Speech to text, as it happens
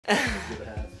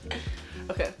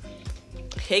Okay.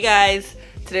 Hey guys,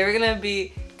 today we're gonna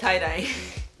be tie-dyeing.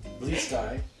 Bleach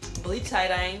dye. Bleach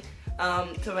tie-dyeing.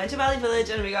 To Venture Valley Village,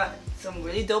 and we got some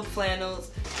really dope flannels,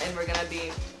 and we're gonna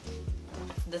be.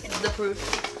 This is the proof.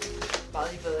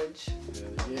 Valley Village.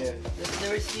 Yeah. This is the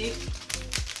receipt.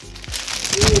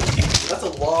 Dude, that's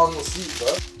a long receipt,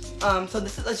 bro. So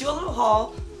this is, let's do a little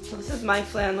haul. So this is my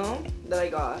flannel that I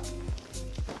got.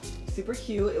 Super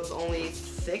cute. It was only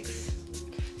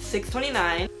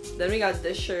 $6.29. Then we got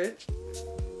this shirt.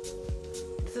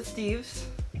 This is Steve's.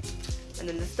 And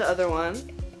then this is the other one.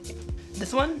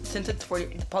 This one, since it's for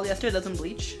polyester, doesn't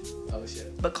bleach. Oh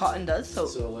shit. But cotton does, so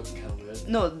it looks kind of red.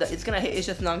 no, it's gonna hit. It's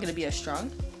just not gonna be as strong.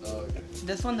 Oh, okay.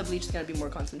 This one, the bleach is gonna be more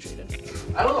concentrated.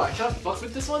 I don't know. I kind of fuck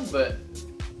with this one, but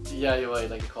yeah, you're right.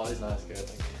 Like the quality's not as good. I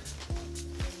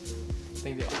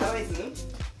think the How do I zoom?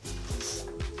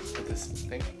 with this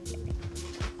thing.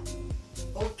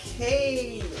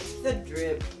 Okay, the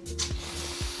drip.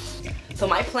 So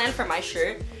my plan for my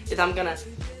shirt is I'm gonna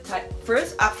tie.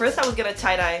 At first I was gonna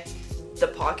tie dye the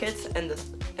pockets and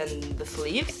the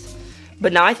sleeves,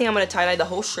 but now I think I'm gonna tie dye the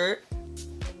whole shirt,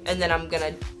 and then I'm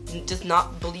gonna just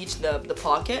not bleach the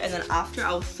pocket, and then after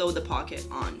I'll sew the pocket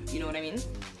on. You know what I mean?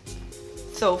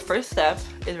 So first step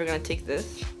is we're gonna take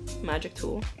this magic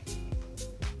tool,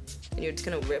 and you're just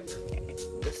gonna rip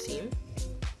the seam.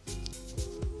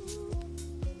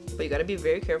 But you gotta be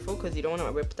very careful because you don't want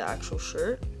to rip the actual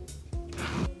shirt.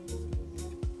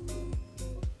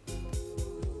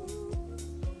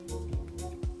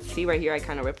 See right here, I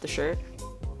kind of ripped the shirt.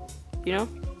 You know?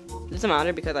 It doesn't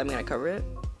matter because I'm gonna cover it.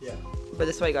 Yeah. But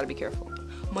this is why you gotta be careful.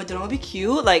 But don't it be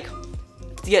cute? Like,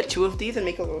 to get 2 of these and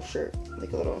make a little shirt.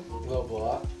 Like a little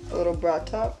bra. A little bra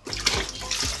top.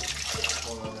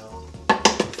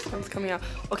 Sun's coming out.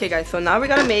 Okay guys, so now we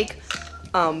gotta make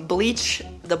bleach,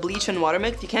 the bleach and water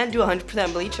mix. You can't do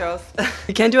 100% bleach or else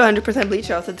you can't do 100% bleach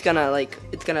or else it's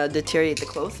gonna deteriorate the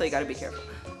clothes, so you gotta be careful.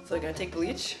 So we're gonna take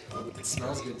bleach. It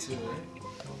smells good too, right?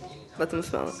 Let them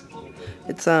smell it.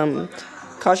 It's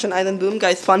Caution Island Boom,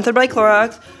 guys, sponsored by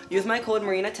Clorox. Use my code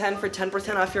Marina10 for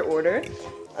 10% off your order.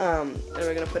 And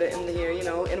we're gonna put it in here, you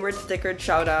know, inward stickered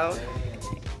shout out.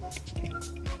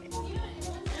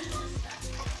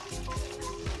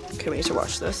 Okay, we need to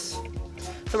wash this.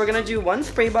 So we're gonna do 1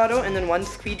 spray bottle and then 1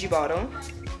 squeegee bottle.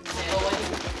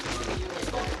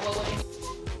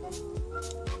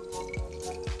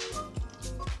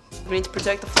 We need to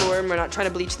protect the floor. We're not trying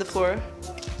to bleach the floor.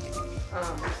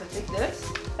 So take this,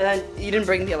 and then you didn't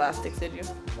bring the elastics, did you?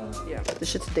 No. Yeah. This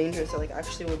shit's dangerous. It like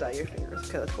actually will dye your fingers.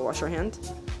 Okay, let's go wash our hands.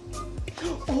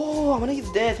 Oh, I'm gonna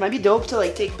use this. Might be dope to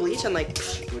like take bleach and like.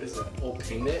 What is that? Oh,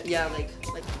 paint it? Yeah, like.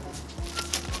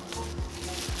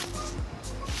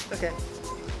 Okay.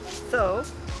 So,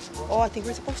 oh, I think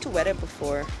we're supposed to wet it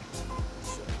before.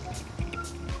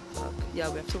 Fuck. Yeah,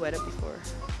 we have to wet it before.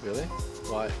 Really?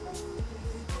 Why?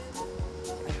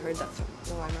 I heard that.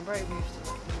 Oh, I remember I used to.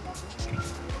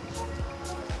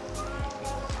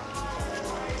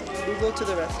 We go to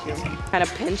the rescue. Kind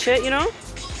of pinch it, you know,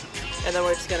 and then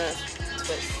we're just gonna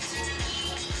twist.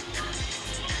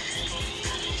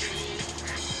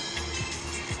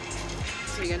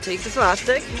 So you're gonna take this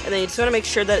elastic, and then you just want to make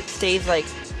sure that it stays like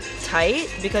tight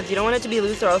because you don't want it to be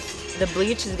loose, or else the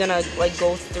bleach is gonna like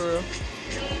go through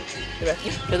the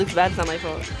rescue. It looks bad. It's not my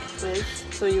fault.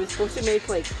 So you were supposed to make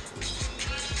like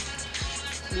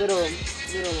little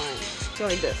lines. So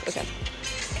like this. Okay.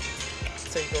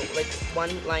 So you go like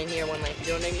 1 line here, 1 line. You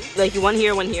know what I mean? Like 1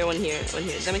 here, 1 here, 1 here, 1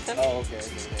 here. Does that make sense? Oh, okay.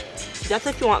 Yeah. That's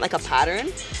if you want like a pattern.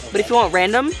 Okay. But if you want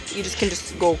random, you just can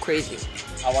just go crazy.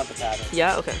 I want the pattern.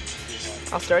 Yeah. Okay.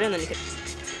 I'll start it and then you can.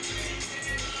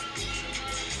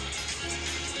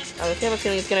 I have a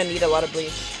feeling it's gonna need a lot of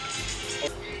bleach.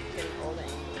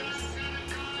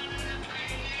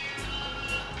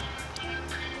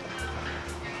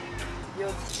 You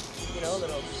know, a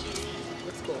little.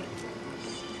 Looks cool.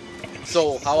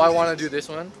 So how I want to do this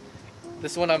one I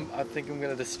think I'm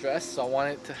gonna distress. So I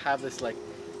want it to have this like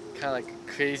kind of like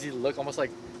crazy look, almost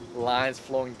like lines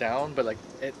flowing down, but like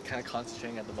it kind of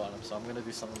concentrating at the bottom. So I'm gonna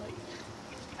do something like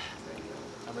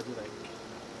I'm gonna do like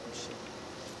shit.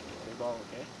 Ball,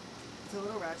 okay? It's a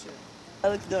little ratchet.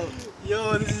 That looks dope.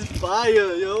 Yo, this is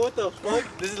fire. Yo, what the fuck?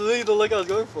 This is literally the look I was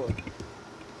going for.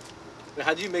 Wait,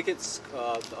 how do you make it the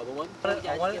other one?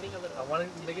 Yeah, I want to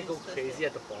make it go crazy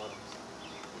at the bottom.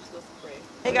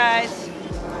 Hey guys,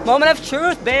 moment of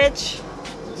truth, bitch.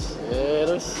 Shit,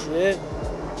 oh shit. Do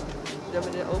you want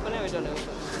me to open it or don't open it?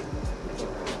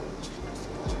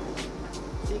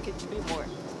 See, could you be more?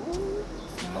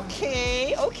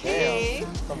 Okay, okay.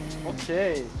 Damn.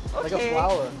 Okay. Like a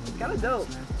flower. It's kind of dope.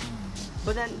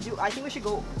 But then, I think we should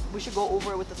go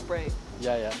over it with the spray.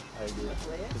 Yeah, I agree.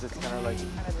 Because it's kind of like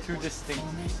two distinct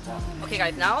spots. Okay,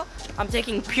 guys, now I'm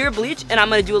taking pure bleach and I'm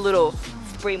gonna do a little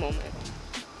spray moment.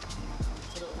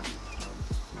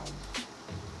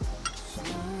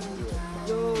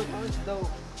 Yo, that was dope.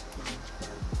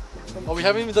 Oh, we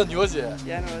haven't even done yours yet.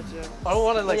 Yeah, no, it's I don't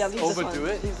want to like yeah, overdo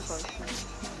it. Leave this one.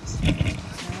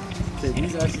 Okay,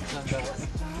 these actually turned out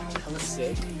kind of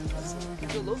sick.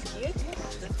 Yo, low key.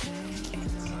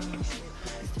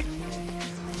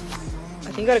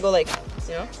 I think you gotta go like,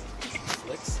 you know?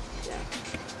 Flicks. Yeah.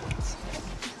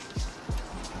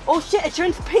 Oh shit, it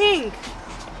turns pink!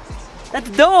 That's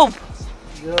dope!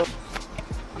 Yo.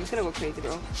 I'm just gonna go crazy,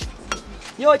 bro.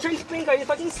 Yo, it turns pink, are you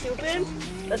fucking stupid?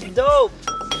 That's dope!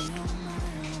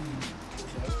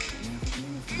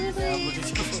 Yeah, I'm looking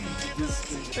for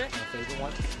this is Sure. my favorite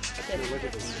one. Okay, Look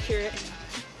at this. hear it.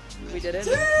 We did it.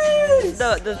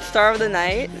 The star of the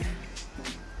night.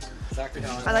 Exactly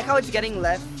how I like how it's getting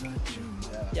left.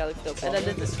 Yeah, Yeah, looks dope. And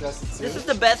then this this is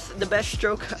the best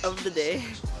stroke of the day.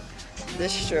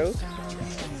 This stroke.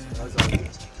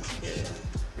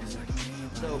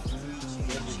 Dope.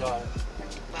 We got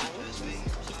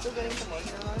She's still getting some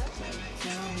moisture on it.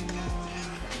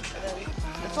 And then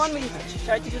this one we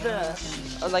tried to do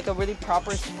like a really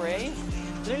proper spray.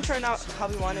 Didn't turn out how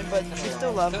we wanted, but we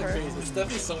still love her. It's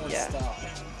definitely someone's Yeah. style.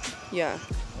 Yeah.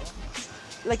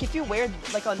 Like if you wear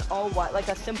like an all white, like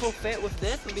a simple fit with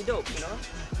this, would be dope, you know?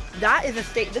 That is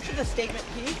this is a statement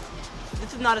piece.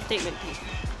 This is not a statement piece.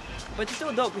 But it's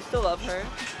still dope, we still love her.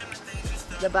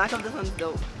 The back of this one's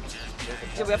dope.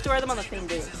 Yeah, we have to wear them on the same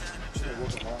day.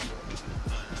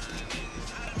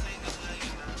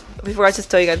 Before I just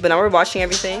tell you guys, but now we're washing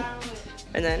everything.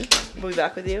 And then we'll be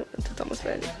back with you until it's almost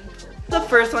ready. The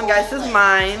first one, guys, this is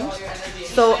mine.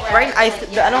 So I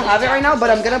don't have it right now, but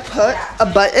I'm gonna put a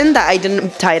button that I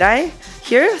didn't tie-dye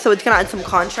here, so it's gonna add some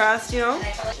contrast, you know.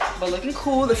 But looking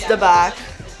cool. This is the back,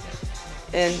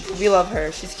 and we love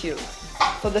her. She's cute.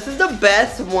 So this is the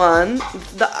best one.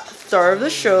 It's the star of the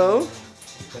show.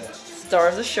 Star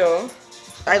of the show.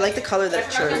 I like the color that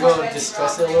it chose. We'll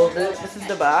distress it a little bit. This is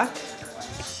the back.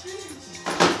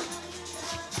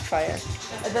 Fire.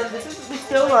 And then this is, we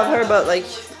still love her, but like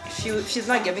she's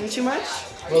not giving too much.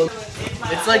 Well,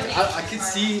 it's like I could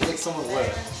see like someone wear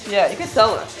it. Yeah, you could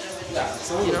sell it. Yeah,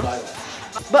 someone would buy that.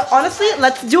 But honestly,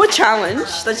 let's do a challenge.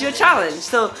 Let's do a challenge.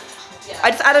 So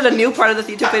I just added a new part of this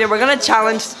YouTube video. We're gonna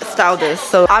challenge style this.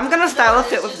 So I'm gonna style a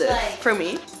fit with this for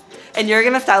me. And you're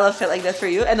gonna style a fit like this for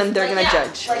you, and then they're gonna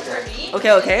judge.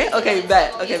 Okay,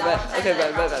 bet.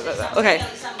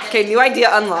 Okay, new idea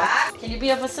unlocked. Can you be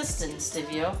of assistance,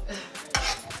 Stevio?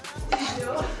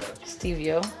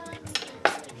 Stevio.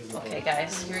 Okay,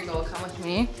 guys, here we go. Come with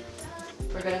me.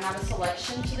 We're gonna have a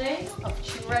selection today of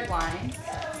 2 red wines.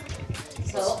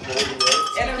 So,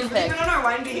 And you we're can pick. on our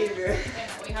wine behavior.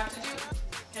 What we have to do?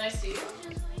 Can I see you?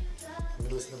 Let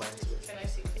me listen to mine too. Can I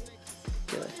see you?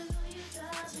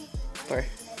 Or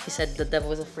He said the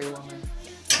devil is a free woman.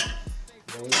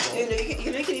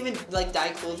 you can even like dye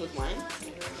clothes with wine.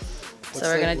 So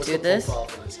we're gonna do this.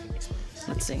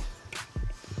 Let's see.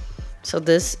 So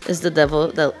this is the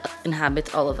devil that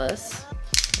inhabits all of us.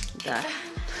 That.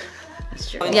 That's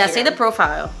true. Yeah, say the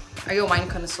profile. Are you a wine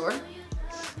connoisseur?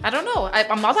 I don't know.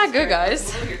 I'm not that good,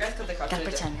 guys. Gotta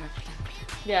pretend.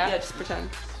 Yeah, just pretend.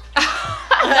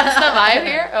 That's the vibe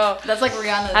here? Oh. That's like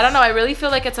Rihanna's. I don't know. I really feel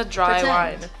like it's a dry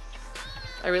Pretend. wine.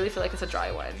 I really feel like it's a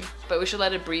dry wine. But we should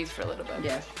let it breathe for a little bit.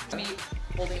 Yeah. Me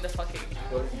holding the fucking...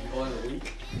 What, you go on a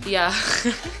week? Yeah.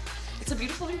 It's a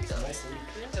beautiful week though. Nice week.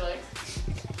 Do you like?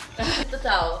 The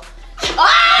towel.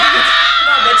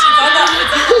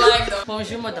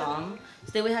 Bonjour, madame.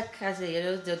 Today we have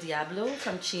Caseros del Diablo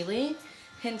from Chile.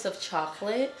 Hints of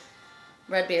chocolate.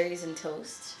 Red berries and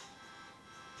toast.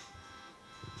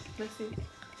 Let's see.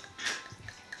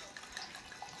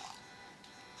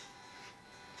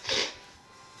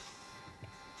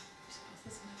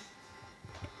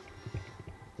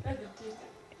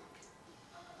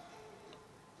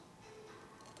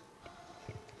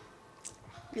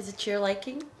 Is it to your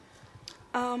liking?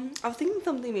 I was thinking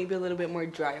something maybe a little bit more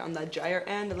dry on that drier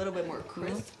end, a little bit more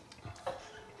crisp.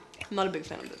 I'm not a big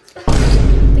fan of this.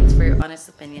 Thanks for your honest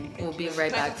opinion. We'll be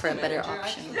right back for a better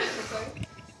option.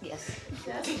 Yes.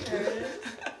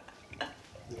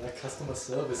 That customer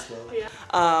service though.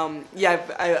 Yeah,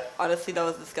 I honestly, that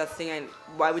was disgusting, and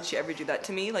why would she ever do that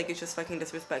to me? Like, it's just fucking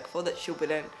disrespectful that she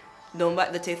wouldn't know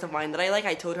about the taste of wine that I like.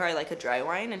 I told her I like a dry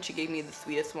wine, and she gave me the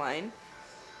sweetest wine.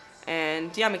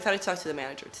 And yeah, I'm excited to talk to the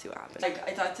manager to see what happens. Like,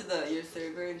 I talked to your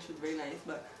server, and she was very nice,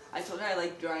 but I told her I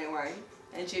like dry wine,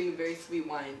 and she gave me very sweet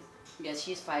wine. Yes,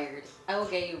 she's fired. I will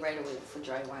get you right away for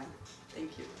dry wine.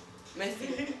 Thank you.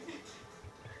 Merci.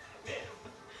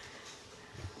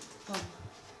 Oh.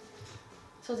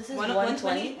 So this is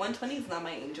 120. 120 is not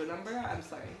my angel number. I'm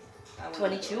sorry.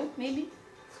 22, maybe?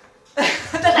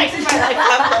 That's actually my life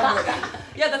path number.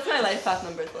 Yeah, that's my life path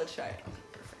number, so let's try it. Okay,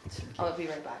 perfect. I'll be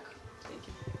right back. Thank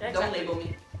you. Yeah, Don't exactly. label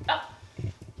me. Oh.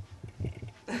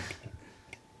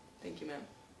 Thank you, ma'am.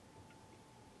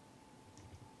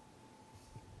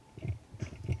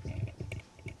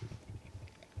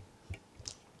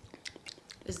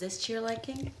 Is this to your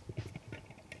liking?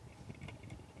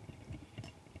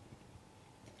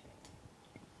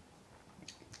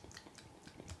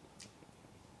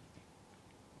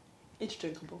 It's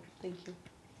drinkable. Thank you.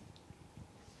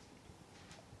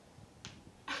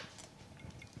 I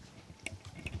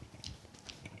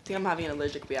think I'm having an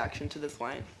allergic reaction to this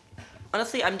wine.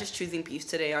 Honestly, I'm just choosing peace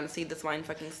today. Honestly, this wine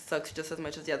fucking sucks just as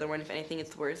much as the other one. If anything,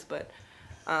 it's worse. But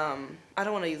I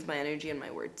don't want to use my energy and my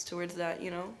words towards that,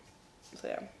 you know? So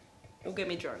yeah. It'll get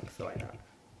me drunk, so why not?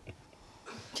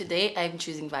 Today, I'm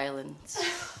choosing violence.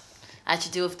 I had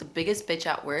to deal with the biggest bitch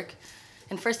at work.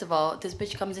 And first of all, this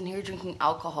bitch comes in here drinking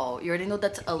alcohol. You already know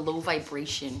that's a low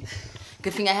vibration.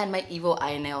 Good thing I had my evil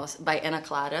eye nails by Ana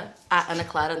Clara at Ana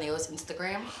Clara Nails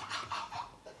Instagram.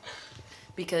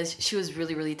 Because she was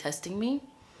really, really testing me.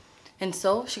 And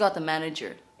so she got the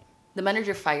manager. The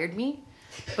manager fired me.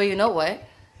 But you know what?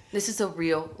 This is a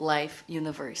real life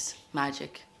universe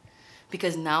magic.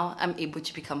 Because now I'm able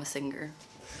to become a singer.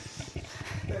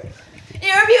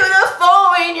 You're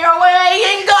beautiful in your way,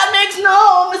 and God makes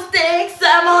no mistakes.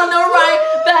 I'm on the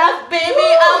right path, baby.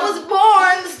 I was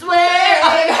born this way.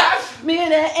 Me,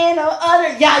 there ain't no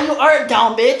other. Yeah, you are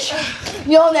down, bitch.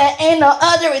 Yo, there ain't no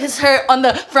other. It is her on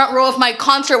the front row of my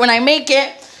concert when I make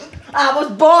it. I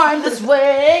was born this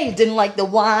way. You didn't like the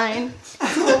wine.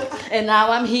 And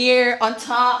now I'm here on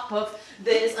top of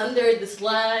this, under this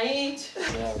light.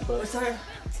 Yeah, but It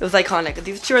was iconic.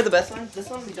 These two are the best ones. This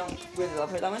one, we don't really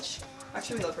love her that much.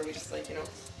 Actually, we love her. We just like, you know.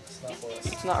 it's not for us.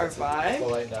 It's not our vibe.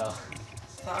 For right now.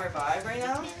 It's not our vibe right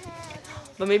now.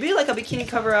 But maybe like a bikini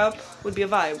cover up would be a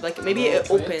vibe. Like maybe it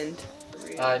Right. opened.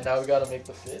 Alright, now we gotta make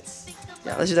the fits.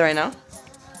 Yeah, let's do that right now.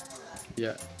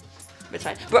 Yeah. It's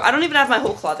fine. Bro, I don't even have my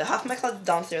whole closet. Half my closet's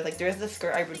downstairs. Like there's this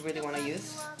skirt I would really want to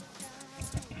use.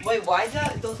 Wait, why is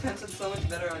that? Those pants look so much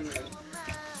better on you.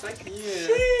 It's like,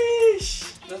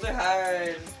 sheesh. Those are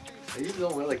hard. I usually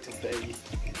don't wear like too baggy.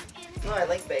 No, I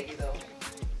like baggy though.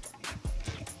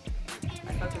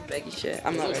 I fuck with baggy shit.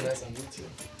 I'm It not looks ready. nice on you too.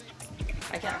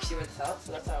 I can actually wear this out,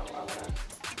 so that's how I wanna.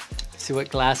 See what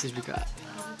glasses we got.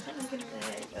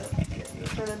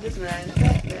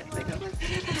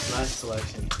 Glass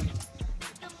selection.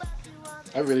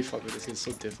 I really fuck with this. It's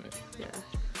so different. Yeah.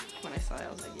 When I saw it,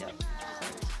 I was like, yep.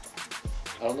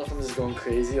 I don't know if I'm just going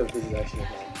crazy or if this is actually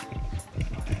bad.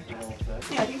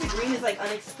 Yeah, I think the green is like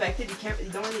unexpected.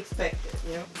 You don't really expect it,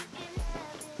 you know?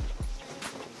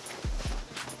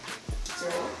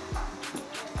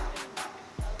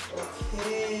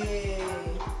 Okay.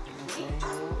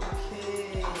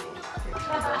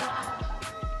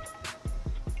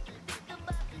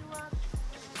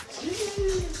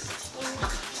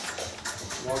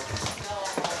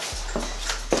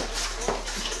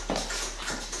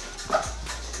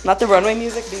 Not the runway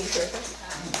music being perfect.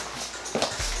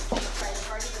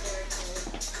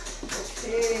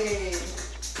 Okay.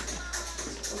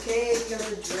 Okay, you got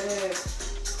the drip.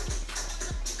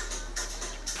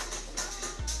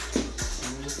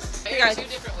 Hey guys,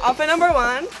 outfit number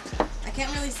one. I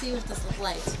can't really see with this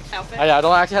light. Outfit. Oh, yeah, I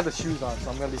don't actually have the shoes on, so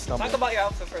I'm gonna be stumbling. Talk about your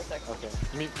outfit for a second. Okay.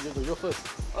 You go first.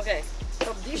 Okay,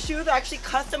 so these shoes are actually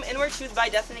custom inward shoes by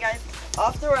Destiny, guys.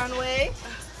 Off the runway.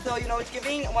 So, you know, it's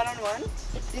giving one-on-one.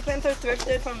 These pants are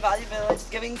thrifted from Value Village, it's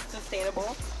giving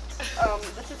sustainable.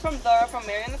 This is from Zara, from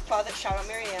Mariana's Closet. Shout out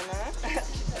Mariana.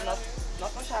 She's not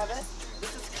so shabby.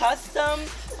 This is custom,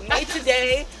 made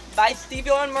today by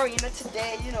Stevio and Marina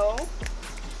today, you know.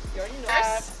 You already know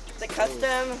that. The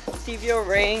custom Stevio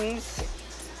rings.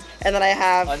 And then I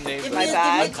have Unnamed. my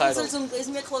bag. Give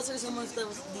me a closer zoom of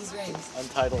these rings.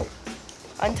 Untitled.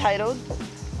 Untitled.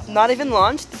 Not even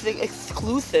launched. It's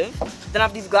exclusive. Then I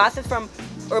have these glasses from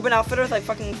Urban Outfitters like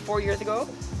fucking 4 years ago.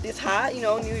 This hat, you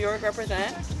know, New York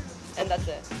represent. And that's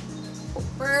it.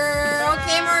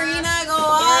 Okay, Marina, go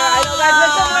on. I know, guys.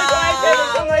 Look so much right there.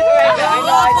 Look so much right there.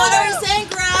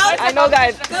 I know, I know,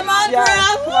 guys. Come on, Yeah.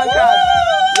 crowd. Come on, crowd.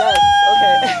 Yes.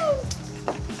 Okay.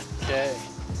 Okay.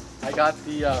 I got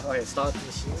the, okay, start with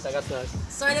the shoes. I got the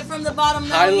Started from the bottom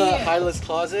now. Hyla's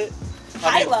Closet.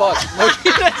 I mean, fuck.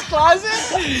 Marina's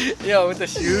closet? Yo, with the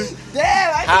shoes.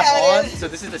 Damn, I Half see how on. it is. So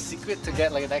this is the secret to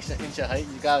get like an extra inch of height.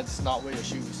 You gotta just not wear your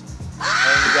shoes.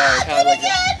 And you gotta kind of like a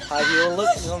high heel look,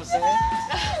 you know what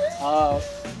I'm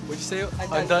saying? What'd you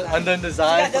say? Undone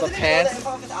design for the pants.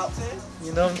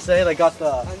 You know what I'm saying? I got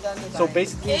the. So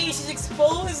basically, Hey, she's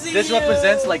exposing this you.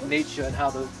 represents like nature and how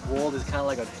the world is kind of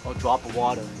like a drop of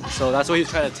water. So that's what he was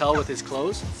trying to tell with his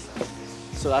clothes.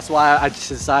 So that's why I just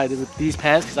decided with these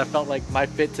pants because I felt like my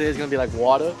fit today is gonna be like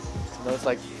water. You know, it's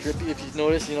like drippy. If you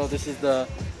notice, you know, this is the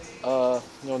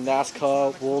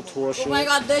NASCAR World Tour shirt. Oh my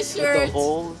god, this With shirt! the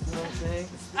hole, you know what I'm saying?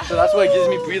 So that's why it gives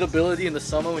me breathability in the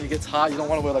summer when it gets hot. You don't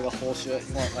want to wear like a whole shirt.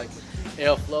 You want like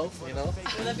airflow, you know?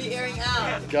 Gonna be airing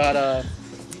out. Got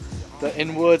the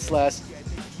Inward /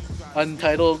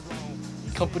 Untitled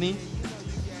company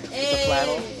with the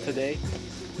flannel today.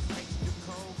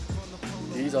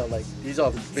 These are So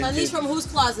vintage. these from whose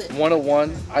closet?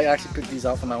 101. I actually picked these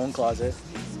out from my own closet.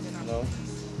 You know?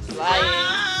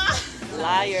 Liar.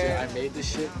 Liar. I made this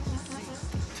shit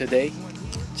today.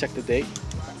 Check the date.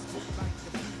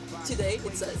 Today,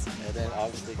 it says. And then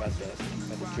obviously got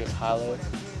the drip hollow.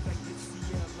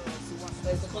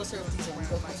 Wait, go closer with these ones.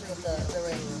 Go closer with the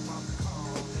ring.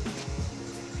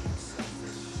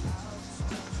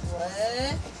 What?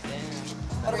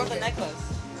 What about the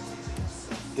necklace?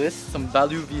 This, some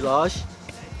Value Village.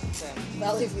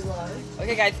 Valley Village.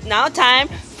 Okay, guys, now time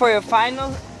for your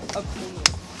final opinion.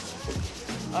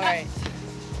 Alright.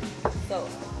 So,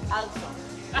 Alison,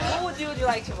 who would you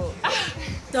like to vote?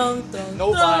 Dun, dun,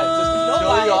 No vibes, just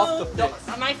show you off the fit.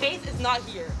 No, my face is not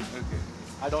here. Okay.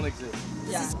 I don't exist.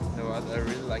 Yeah. No, I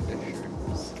really like that shirt.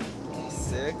 It's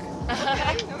sick.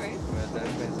 Okay, no worries. But that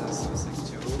pants are so sick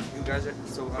too. You guys are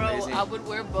so Bro, amazing I would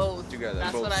wear both. together.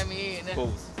 That's both. what I mean.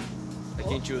 Both. I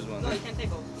can choose one. No, you can't take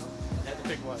both. You have to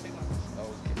pick one. Okay.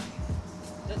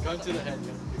 Gun to the head, you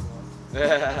have to pick one.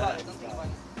 Don't take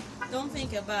one. Don't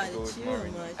think about it Go with too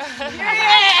Maureen. much.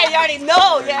 Yeah, you already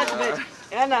know. Yes, bitch.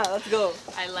 Anna, let's go.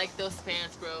 I like those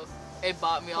pants, bro. It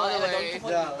bought me all the Anna, way.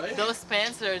 don't- Yeah, right? Those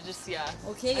pants are just, yeah.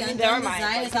 Okay, I mean, and they are Undone mine,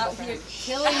 Design but is out people here can-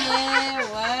 killing it.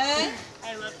 What?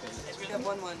 I love them. We have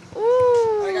 1-1.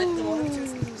 Alright, guys, the moment we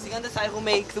choose. So you're gonna decide who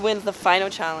wins the final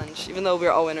challenge, even though we're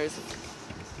all winners.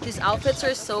 These outfits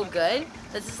are so good.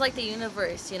 This is like the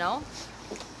universe, you know?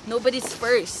 Nobody's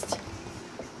first.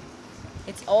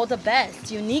 It's all the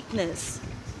best. Uniqueness.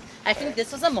 I think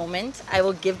this was a moment. I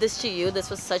will give this to you. This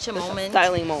was such a moment.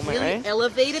 Styling moment, Really right?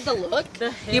 elevated the look.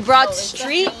 The You brought hills, though. It's the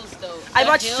street. hills, though. I The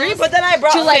brought hills. street, but then I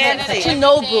brought To like fancy. to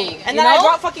Nobu. And you then I know?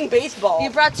 brought fucking baseball. You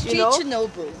brought street you know? to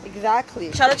Nobu.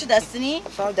 Exactly. Shout out to Destiny,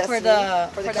 Shout out Destiny for the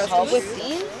for the help custom with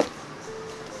theme.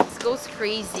 This goes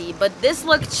crazy, but this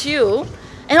look too.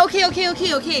 And okay. We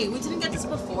didn't get this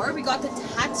before. We got the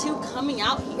tattoo coming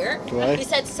out here. Right. We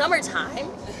said summertime,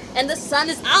 and the sun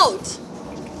is out.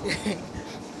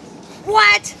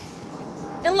 What?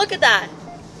 And look at that.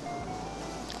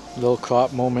 Little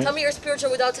crop moment. Tell me you're spiritual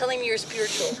without telling me you're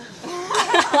spiritual.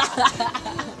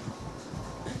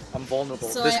 I'm vulnerable.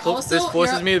 So this I also- this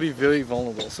forces you're- me to be very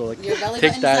vulnerable. So like, Your belly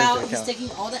take button is that out. into He's account.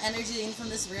 taking all the energy in from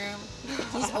this room.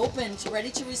 He's open,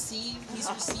 ready to receive. He's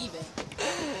receiving.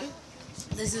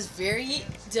 This is very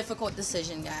difficult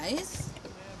decision, guys.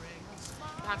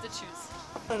 You have to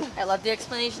choose. I love the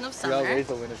explanation of You gotta summer. raise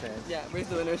the winner's hand. Yeah, raise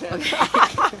the winner's hand.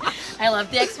 I love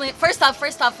the explanation. First off.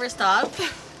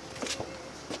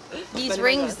 These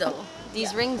rings though.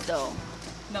 These rings though.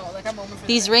 No, like I'm over for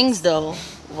These rings though.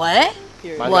 What?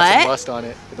 Period. Mine got What? some rust on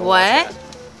it. but don't wash What? that.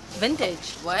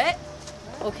 Vintage. What?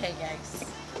 Okay, guys.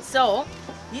 So,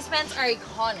 these pants are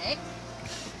iconic.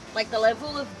 Like the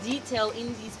level of detail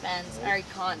in these pants are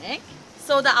iconic.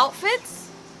 So the outfits,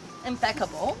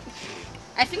 impeccable.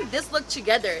 I think this look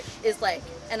together is like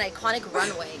an iconic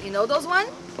runway. You know those ones?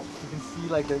 You can see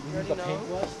like the already know.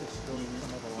 paintbrush. It's still in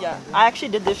some of the Yeah, lines. I actually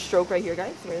did this stroke right here,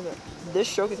 guys. Where is it? This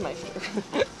stroke is my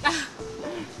stroke.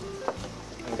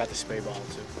 And we got the spray bottle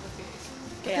too.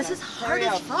 Okay, This Anna, is hard hurry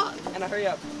as up. fuck. Anna, hurry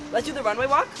up. Let's do the runway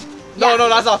walk. No,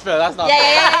 that's not fair. That's not Yeah,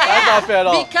 fair. yeah. That's not fair at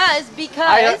all.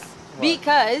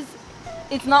 Because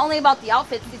it's not only about the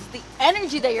outfits, it's the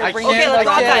energy that you're I bringing. Okay, to let's the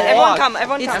go can't outside. runway. Everyone walk. come.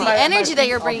 Everyone It's come. the energy that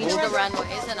you're bringing to the runway,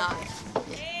 isn't it?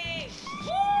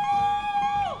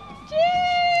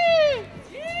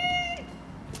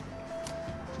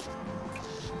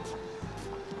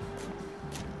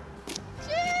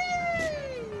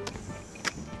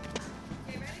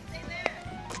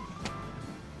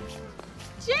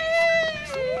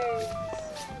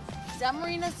 Is that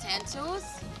Marina Santos?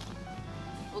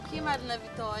 Okay, Marina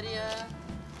Vitória.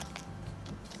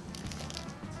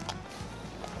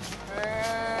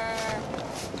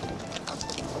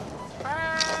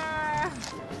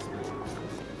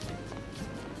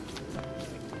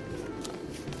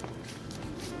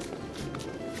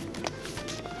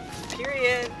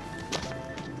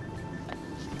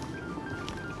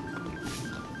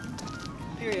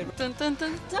 Period. Dun, dun,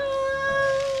 dun,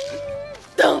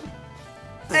 dun.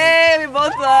 Hey, we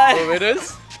both won. Oh, it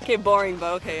is? Okay, boring,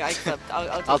 but okay, I accept.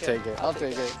 I'll take it. I'll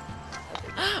take it.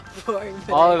 Boring.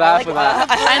 All of that for that.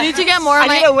 I need to get more of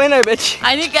I need a my. winner, bitch.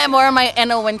 I need to get more of my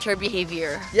Anna Winter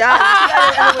behavior.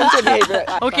 Yeah. Winter behavior.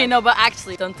 Okay, no, but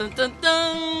actually, dun dun dun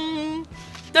dun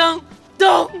dun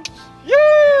dun.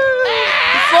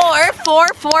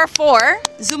 Four.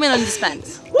 Zoom in on these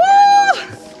pants. Woo!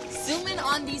 Zoom in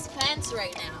on these pants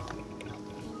right now.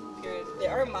 They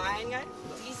are mine, guys.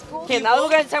 Okay, now we're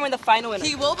gonna determine the final winner.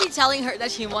 He will be telling her that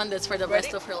she won this for the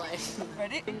rest of her life.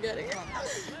 Ready?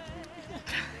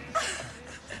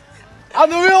 I'm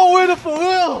the real winner for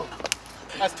real.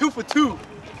 That's 2 for 2.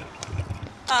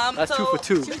 That's 2 for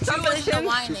 2. Competition.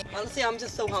 Honestly, I'm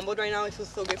just so humbled right now. I feel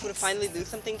so grateful to finally do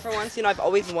something for once. You know, I've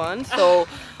always won, so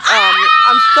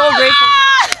I'm so grateful.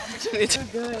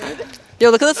 Yo,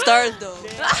 look at the stars though.